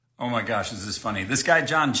Oh my gosh, is this funny? This guy,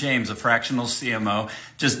 John James, a fractional CMO,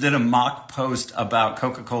 just did a mock post about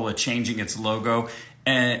Coca-Cola changing its logo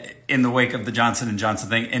in the wake of the Johnson & Johnson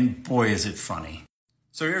thing, and boy, is it funny.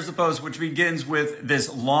 So here's the post, which begins with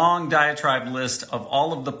this long diatribe list of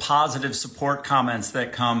all of the positive support comments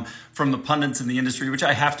that come from the pundits in the industry, which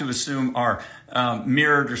I have to assume are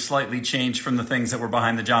mirrored or slightly changed from the things that were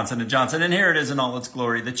behind the Johnson & Johnson. And here it is in all its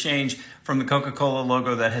glory, the change from the Coca-Cola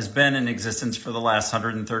logo that has been in existence for the last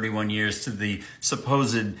 131 years to the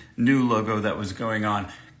supposed new logo that was going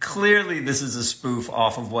on. Clearly, this is a spoof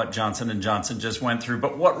off of what Johnson & Johnson just went through.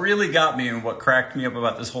 But what really got me and what cracked me up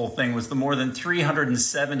about this whole thing was the more than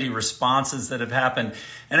 370 responses that have happened.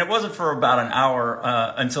 And it wasn't for about an hour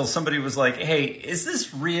until somebody was like, hey, is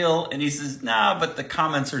this real? And he says, nah, but the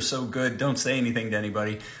comments are so good. Don't say anything to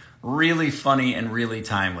anybody. Really funny and really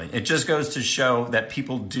timely. It just goes to show that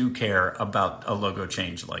people do care about a logo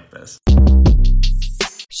change like this.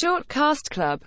 Short Cast Club